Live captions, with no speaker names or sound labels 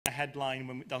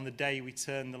headline on the day we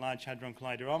turned the Large Hadron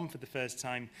Collider on for the first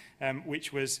time,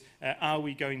 which was, "Are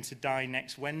we going to die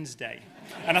next Wednesday?"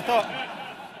 And I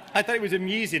thought it was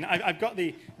amusing. I've got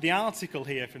the article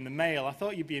here from the Mail. I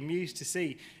thought you'd be amused to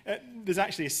see. There's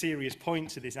actually a serious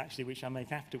point to this, actually, which I'll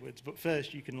make afterwards. But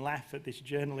first, you can laugh at this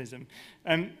journalism.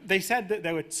 They said that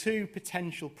there were two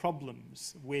potential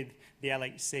problems with the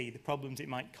LHC, the problems it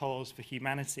might cause for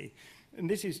humanity. And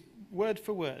this is word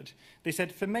for word. They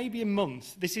said, for maybe a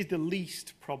month, this is the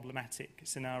least problematic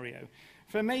scenario.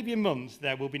 For maybe a month,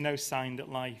 there will be no sign that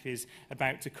life is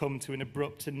about to come to an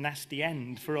abrupt and nasty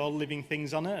end for all living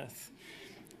things on Earth.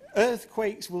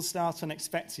 Earthquakes will start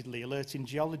unexpectedly, alerting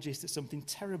geologists that something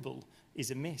terrible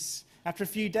is amiss. After a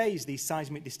few days, these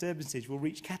seismic disturbances will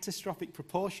reach catastrophic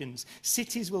proportions.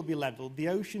 Cities will be levelled, the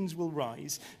oceans will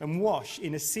rise and wash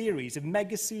in a series of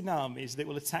mega tsunamis that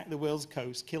will attack the world's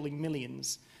coast, killing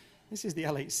millions. This is the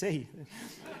LHC.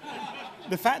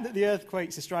 The fact that the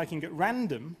earthquakes are striking at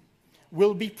random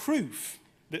will be proof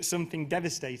that something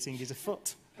devastating is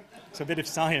afoot. So a bit of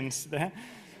science there.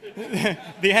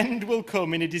 The end will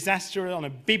come in a disaster on a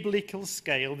biblical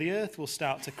scale. The earth will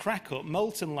start to crack up,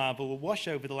 molten lava will wash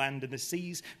over the land and the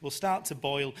seas will start to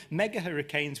boil, mega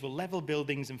hurricanes will level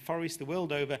buildings and forests the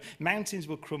world over, mountains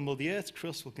will crumble, the earth's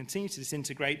crust will continue to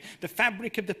disintegrate, the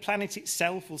fabric of the planet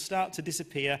itself will start to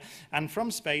disappear, and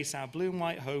from space our blue and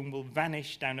white home will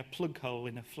vanish down a plug hole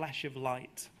in a flash of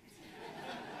light.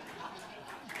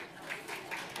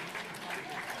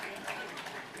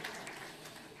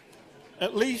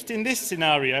 At least in this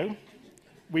scenario,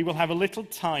 we will have a little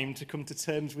time to come to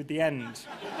terms with the end.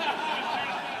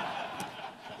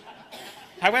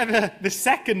 However, the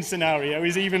second scenario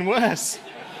is even worse.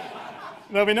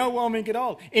 There'll be no warming at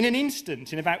all. In an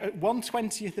instant, in about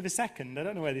 1/20th of a second, I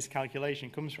don't know where this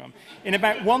calculation comes from, in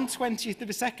about 1/20th of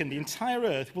a second, the entire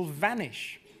Earth will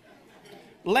vanish.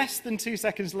 Less than 2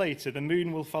 seconds later, the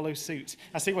moon will follow suit.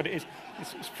 I see what it is.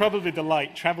 It's probably the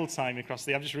light travel time across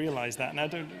the... I've just realised that now.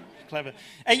 Clever.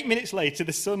 8 minutes later,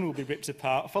 the sun will be ripped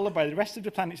apart, followed by the rest of the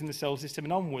planets in the solar system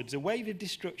and onwards. A wave of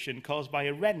destruction caused by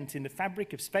a rent in the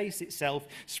fabric of space itself,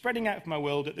 spreading out from our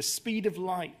world at the speed of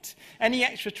light. Any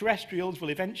extraterrestrials will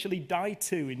eventually die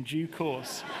too in due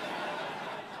course.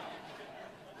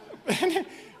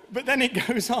 But then it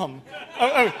goes on.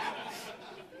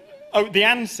 The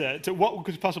answer to what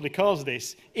could possibly cause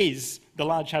this is the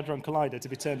Large Hadron Collider to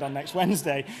be turned on next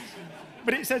Wednesday.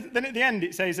 But it says, then at the end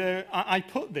it says, I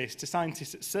put this to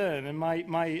scientists at CERN, and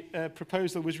my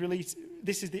proposal was released,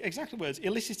 this is the exact words,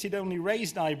 elicited only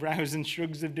raised eyebrows and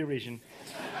shrugs of derision.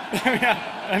 There we are.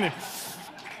 Anyway.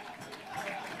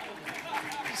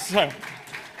 So,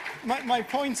 my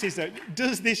point is, though,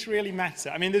 does this really matter?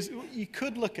 I mean, you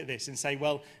could look at this and say,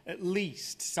 well, at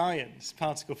least science,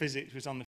 particle physics, was on the